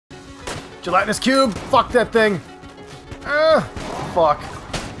Gelatinous cube! Fuck that thing! Fuck.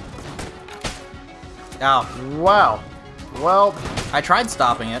 Ow. Wow. Well... I tried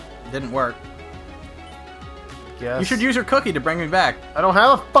stopping it. Didn't work. Guess. You should use your cookie to bring me back. I don't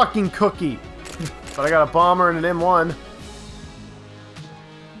have a fucking cookie! But I got a bomber and an M1.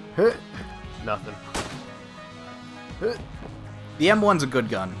 Nothing. The M1's a good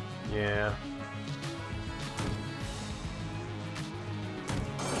gun. Yeah.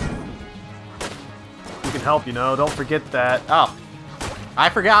 You can help, you know. Don't forget that. Oh. I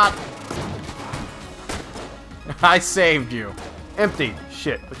forgot. I saved you. Empty.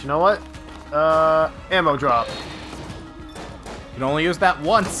 Shit. But you know what? Ammo drop. You can only use that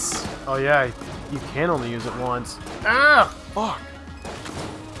once. Oh yeah, you can only use it once. Ah! Fuck.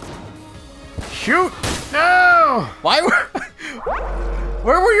 Shoot! No! Why were...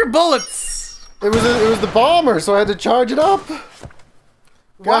 Where were your bullets? It was the bomber, so I had to charge it up.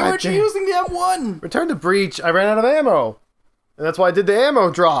 Why weren't you using the M1? Return to breach. I ran out of ammo. And that's why I did the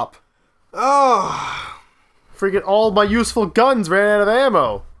ammo drop. Oh. Freaking all my useful guns ran out of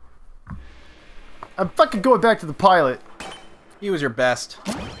ammo. I'm fucking going back to the pilot. He was your best.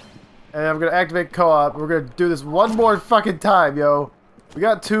 And I'm gonna activate co-op. We're gonna do this one more fucking time, yo. We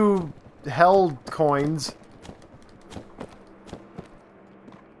got 2 hell coins.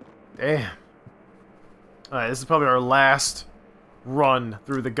 Damn. Alright, this is probably our last run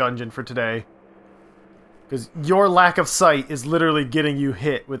through the Gungeon for today. Because your lack of sight is literally getting you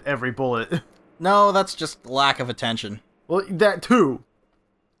hit with every bullet. No, that's just lack of attention. Well, that too.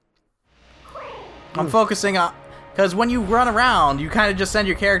 I'm focusing on... Because when you run around, you kind of just send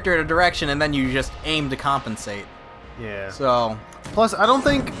your character in a direction and then you just aim to compensate. Yeah. So... Plus, I don't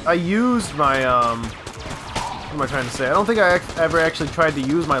think I used my, what am I trying to say? I don't think I ever actually tried to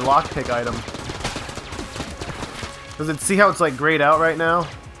use my lockpick item. See how it's like grayed out right now?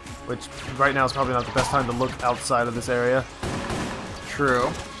 Which, right now is probably not the best time to look outside of this area.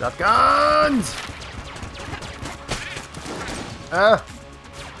 True. Shotguns! Ah!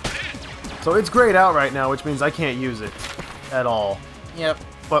 So it's grayed out right now, which means I can't use it at all. Yep.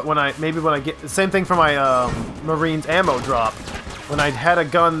 But when I get the same thing for my Marines ammo drop. When I had a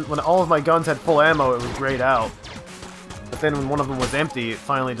gun, when all of my guns had full ammo, it was grayed out. But then when one of them was empty, it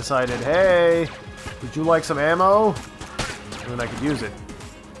finally decided, hey, would you like some ammo? And then I could use it.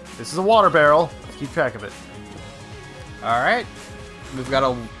 This is a water barrel. Let's keep track of it. All right. We've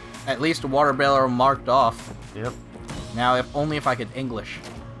got at least a water barrel marked off. Yep. Now, if only if I could English.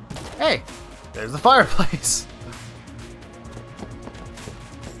 Hey, there's the fireplace.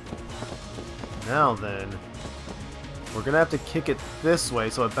 Now then, we're gonna have to kick it this way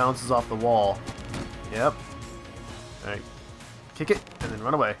so it bounces off the wall. Yep. Alright. Kick it, and then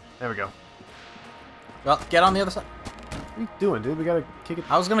run away. There we go. Well, get on the other side. What are you doing, dude? We gotta kick it.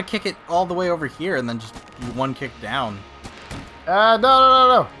 I was gonna kick it all the way over here and then just do one kick down.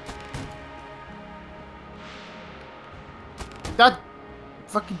 No. God.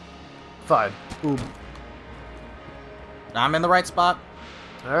 Fucking. Fine. Boom. I'm in the right spot.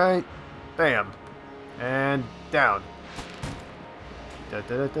 Alright. Bam. And down.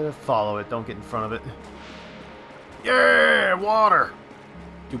 Follow it. Don't get in front of it. Yeah! Water!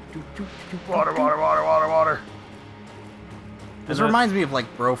 Water. This reminds me of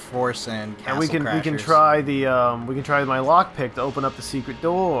like Broforce and Castle And we can Crashers. try the my lockpick to open up the secret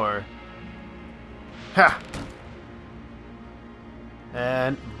door. Ha!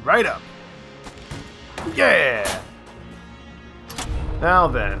 And right up. Yeah! Now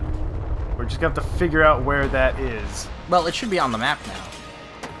then, we're just gonna have to figure out where that is. Well, it should be on the map now.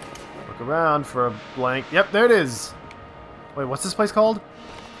 Look around for a blank. Yep, there it is. Wait, what's this place called?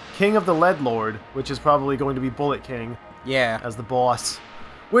 King of the Lead Lord, which is probably going to be Bullet King. Yeah. As the boss.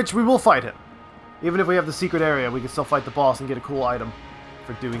 Which we will fight him. Even if we have the secret area, we can still fight the boss and get a cool item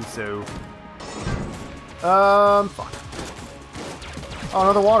for doing so. Fuck. Oh,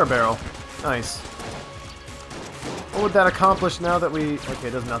 another water barrel. Nice. What would that accomplish now that we... Okay,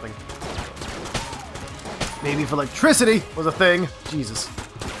 it does nothing. Maybe if electricity was a thing. Jesus.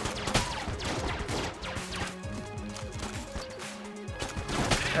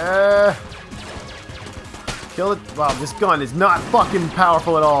 Kill it. Wow, this gun is not fucking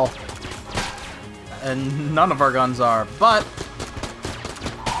powerful at all. And none of our guns are, but...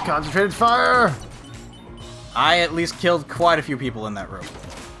 Concentrated fire! I at least killed quite a few people in that room.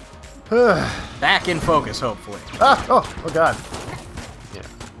 Back in focus, hopefully. Oh god.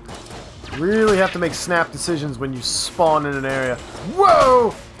 Yeah. Really have to make snap decisions when you spawn in an area.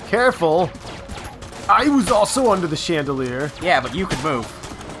 Whoa! Careful! I was also under the chandelier. Yeah, but you could move.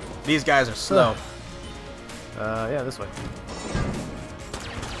 These guys are slow. Yeah, this way.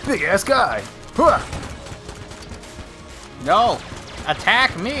 Big ass guy. Huh. No!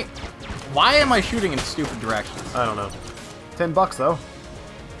 Attack me! Why am I shooting in stupid directions? I don't know. $10 though.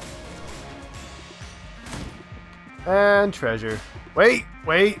 And treasure. Wait,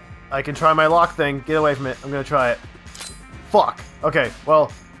 wait. I can try my lock thing. Get away from it. I'm gonna try it. Fuck. Okay,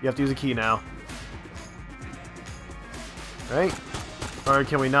 well, you have to use a key now. Right? Or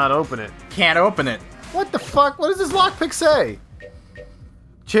can we not open it? Can't open it. What the fuck? What does this lockpick say?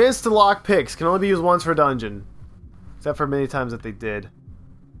 Chance to lock picks can only be used once for a dungeon. Except for many times that they did.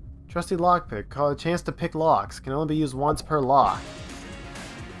 Trusty lockpick. Called a chance to pick locks. Can only be used once per lock.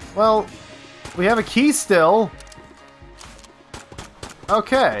 Well, we have a key still.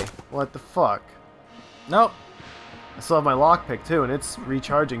 Okay. What the fuck? Nope. I still have my lockpick too, and it's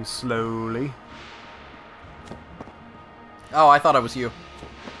recharging slowly. Oh, I thought it was you.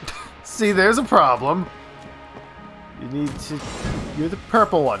 See, there's a problem. You need to... You're the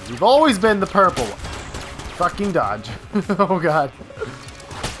purple one. You've always been the purple one. Fucking dodge. Oh god.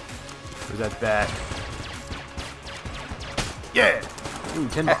 Where's that bat? Yeah! Ooh,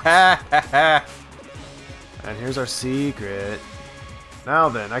 $10. And here's our secret. Now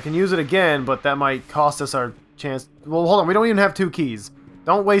then, I can use it again, but that might cost us our chance... Well, hold on. We don't even have 2 keys.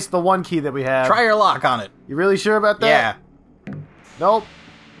 Don't waste the 1 key that we have. Try your lock on it. You really sure about that? Yeah. Nope.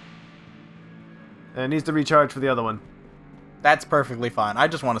 And it needs to recharge for the other one. That's perfectly fine. I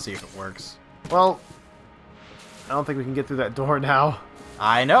just want to see if it works. Well, I don't think we can get through that door now.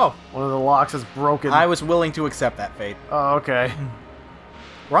 I know. One of the locks is broken. I was willing to accept that fate. Oh, okay.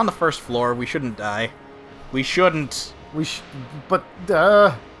 We're on the first floor. We shouldn't die. We shouldn't. But,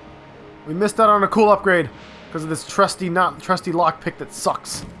 we missed out on a cool upgrade because of this trusty lockpick that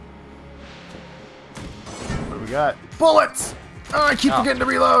sucks. What do we got? Bullets! Oh, I keep forgetting to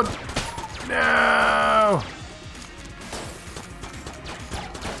reload. No!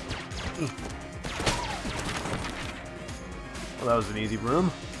 Well, that was an easy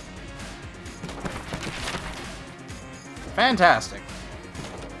room. Fantastic.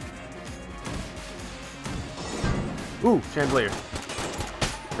 Ooh, chandelier.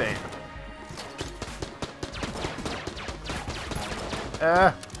 Bam.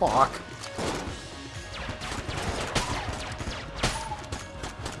 Fuck.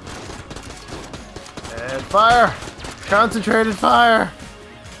 And fire! Concentrated fire!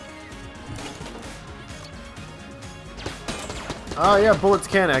 Oh yeah, bullets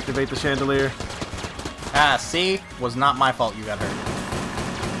can activate the chandelier. Ah, see? Was not my fault you got hurt.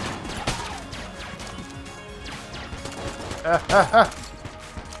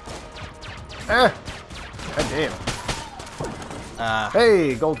 God damn.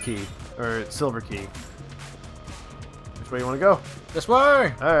 Hey, gold key. Or silver key. Which way you want to go? This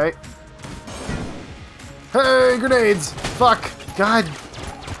way! Alright. Hey, grenades! Fuck! God!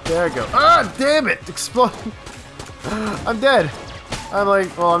 There I go. Ah, damn it! Explode! I'm dead! I'm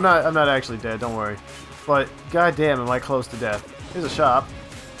like, well, I'm not actually dead, don't worry. But, goddamn, am I close to death. Here's a shop.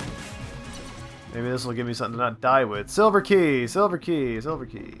 Maybe this will give me something to not die with. Silver key! Silver key! Silver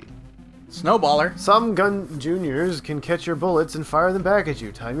key. Snowballer. Some gun juniors can catch your bullets and fire them back at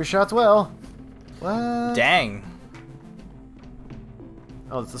you. Time your shots well. What? Dang.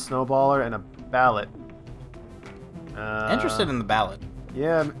 Oh, it's a snowballer and a ballot. Interested in the ballot.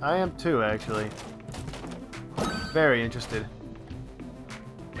 Yeah, I am too, actually. Very interested.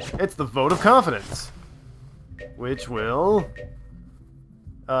 It's the vote of confidence. Which will...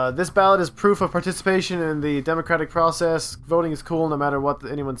 this ballot is proof of participation in the democratic process. Voting is cool no matter what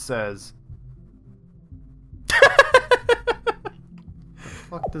anyone says.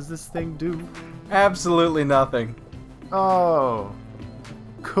 What the fuck does this thing do? Absolutely nothing. Oh.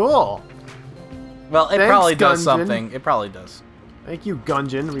 Cool. Well, it Thanks, probably does Gungeon. something. It probably does. Thank you,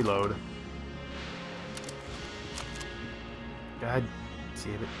 Gungeon. Reload. God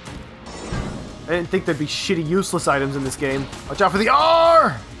damn it. I didn't think there'd be shitty useless items in this game. Watch out for the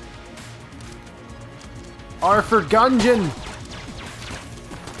R! R for Gungeon!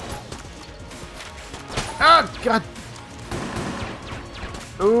 Ah, God!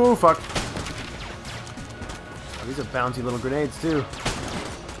 Ooh, fuck. Oh, these are bouncy little grenades, too.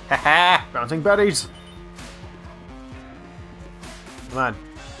 Haha! Bouncing betties! Come on.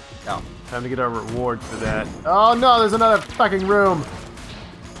 No. Time to get our reward for that. Oh no, there's another fucking room!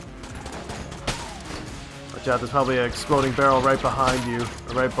 Watch out, there's probably an exploding barrel right behind you,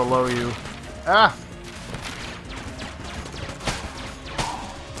 or right below you. Ah!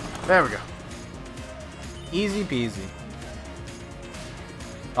 There we go. Easy peasy.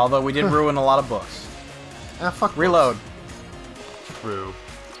 Although we did ruin a lot of books. Ah, fuck. Reload. True.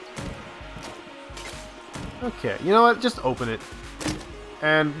 Okay, you know what? Just open it.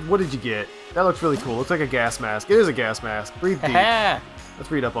 And what did you get? That looks really cool. Looks like a gas mask. It is a gas mask. Breathe deep. Let's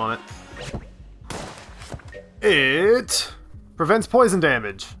read up on it. It prevents poison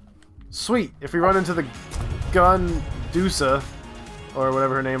damage. Sweet. If we run into the Gundusa, or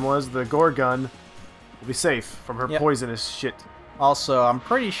whatever her name was, the Gore Gun, we'll be safe from her poisonous shit. Also, I'm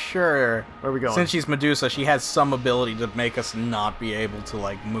pretty sure... Where are we going? Since she's Medusa, she has some ability to make us not be able to,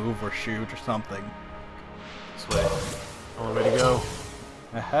 like, move or shoot or something. This way. Only way to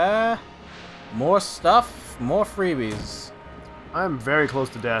go. More stuff, more freebies. I'm very close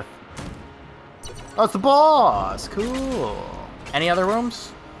to death. Oh, it's the boss! Cool. Any other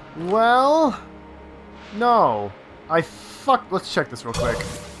rooms? Well... No. Let's check this real quick.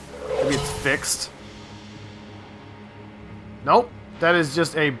 Maybe it's fixed. Nope. That is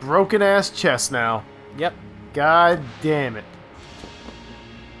just a broken-ass chest now. Yep. God damn it.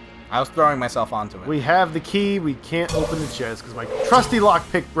 I was throwing myself onto it. We have the key. We can't open the chest because my trusty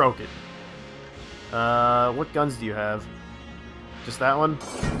lockpick broke it. What guns do you have? Just that one?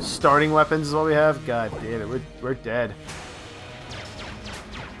 Starting weapons is what we have? God damn it. We're dead.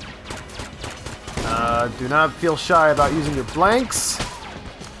 Do not feel shy about using your blanks.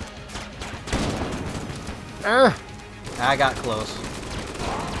 I got close.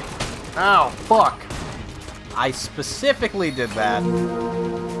 Ow, fuck. I specifically did that.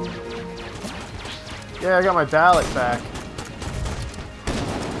 Yeah, I got my ballot back.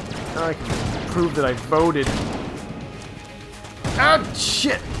 Now I can prove that I voted. Ah,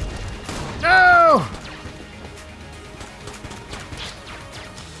 shit! No!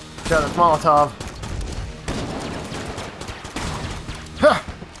 Got a Molotov. Ha!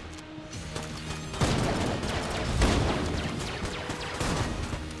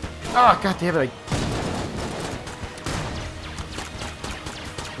 Ah, god damn it!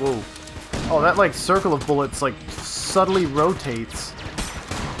 Whoa! Oh, that like circle of bullets like subtly rotates.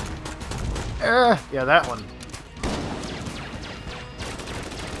 Yeah, that one.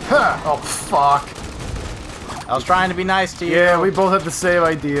 Ha! Oh, fuck. I was trying to be nice to you. Yeah, we both had the same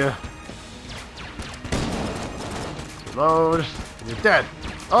idea. Reload. You're dead.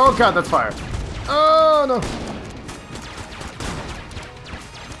 Oh god, that's fire. Oh no.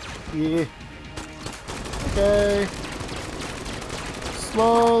 Yeah. Okay.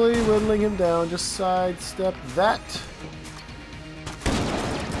 Slowly whittling him down. Just sidestep that.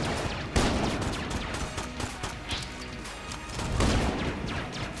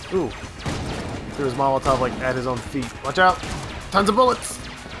 Ooh. Threw his Molotov like at his own feet. Watch out! Tons of bullets!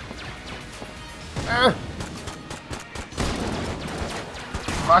 Ah.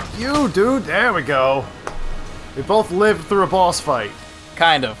 Fuck you, dude! There we go. We both lived through a boss fight.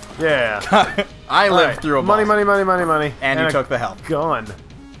 Kind of. Yeah. I lived through a boss. Money. And you took the health. Gun.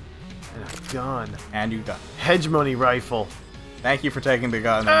 And a gun. And you gun. Hegemony rifle. Thank you for taking the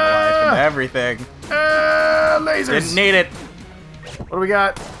gun and the life and everything. Lasers! Didn't need it. What do we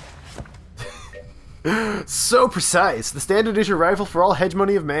got? So precise. The standard issue rifle for all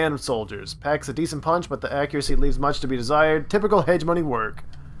hegemony of man soldiers. Packs a decent punch, but the accuracy leaves much to be desired. Typical hegemony work.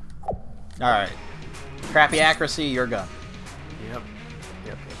 Alright. Crappy accuracy, your gun. Yep.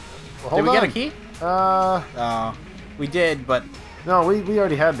 Well, did we get a key? We did, but... No, we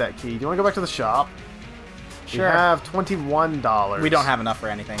already had that key. Do you want to go back to the shop? Sure. We have $21. We don't have enough for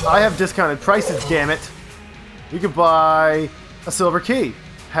anything. I have discounted prices, damn it. You could buy a silver key.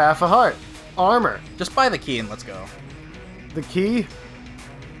 Half a heart. Armor. Just buy the key and let's go. The key?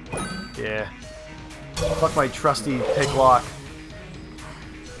 Yeah. Fuck my trusty pick lock.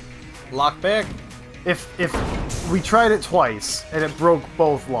 Lockpick? If we tried it twice and it broke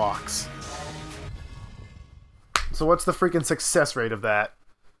both locks. So what's the freaking success rate of that?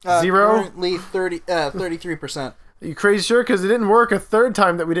 0? Currently 33%. Are you crazy sure? Because it didn't work a third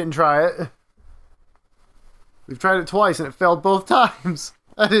time that we didn't try it. We've tried it twice and it failed both times.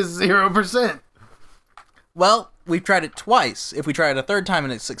 That is 0%. Well, we've tried it twice. If we try it a third time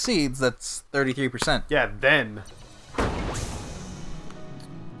and it succeeds, that's 33%. Yeah, then.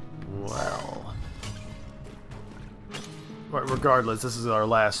 Well. But regardless, this is our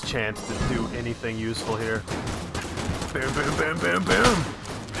last chance to do anything useful here. Boom, boom, boom, boom, boom.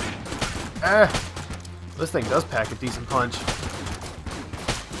 Ah. This thing does pack a decent punch.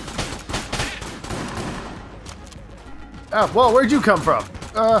 Ah, whoa, where'd you come from?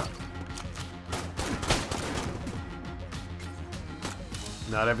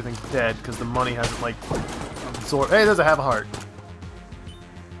 Not everything's dead because the money hasn't like absorbed. Hey, there's a half a heart.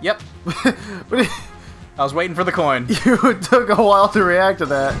 Yep. I was waiting for the coin. You took a while to react to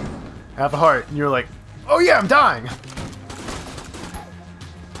that. Half a heart, and you're like, oh yeah, I'm dying.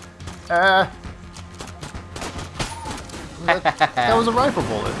 That was a rifle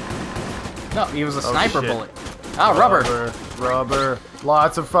bullet. No, he was a sniper shit. bullet. Ah, rubber. Rubber.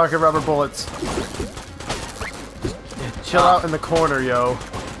 Lots of fucking rubber bullets. Chill out in the corner, yo.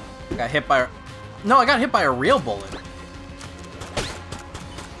 Got hit by... No, I got hit by a real bullet.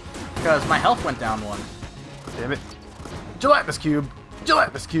 Because my health went down one. Damn it. Gelatinous cube.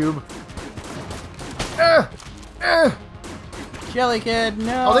 Gelatinous cube. Jelly Kid,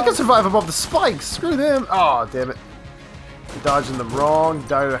 no. Oh, they can survive above the spikes. Screw them. Oh, damn it. Dodged in the wrong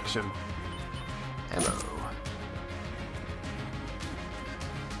direction. Ammo.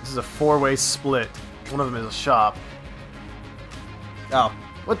 This is a 4-way split. One of them is a shop. Oh.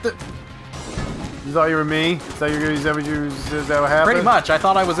 What the? You thought you were me? Is that what happened? Pretty much. I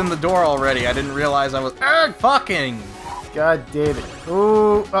thought I was in the door already. I didn't realize I was... fucking! God damn it.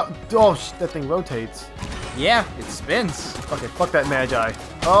 Ooh. That thing rotates. Yeah, it spins. Okay, fuck that Magi.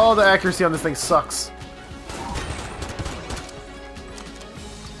 Oh, the accuracy on this thing sucks.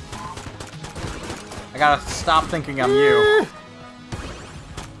 I gotta stop thinking I'm you.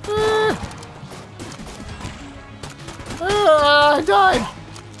 I died!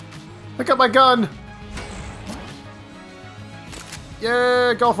 Pick up my gun!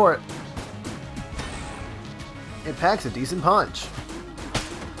 Yeah, go for it. It packs a decent punch.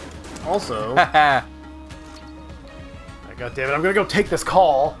 Also... God damn it, I'm gonna go take this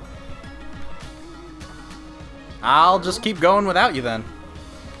call. I'll just keep going without you then.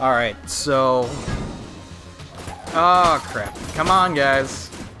 Alright, so... Oh, crap. Come on, guys.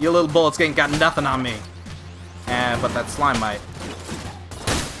 You little bullets ain't got nothing on me. But that slime might.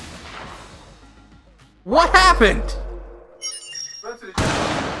 What happened? Went to the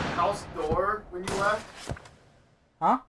house door when you left. Huh?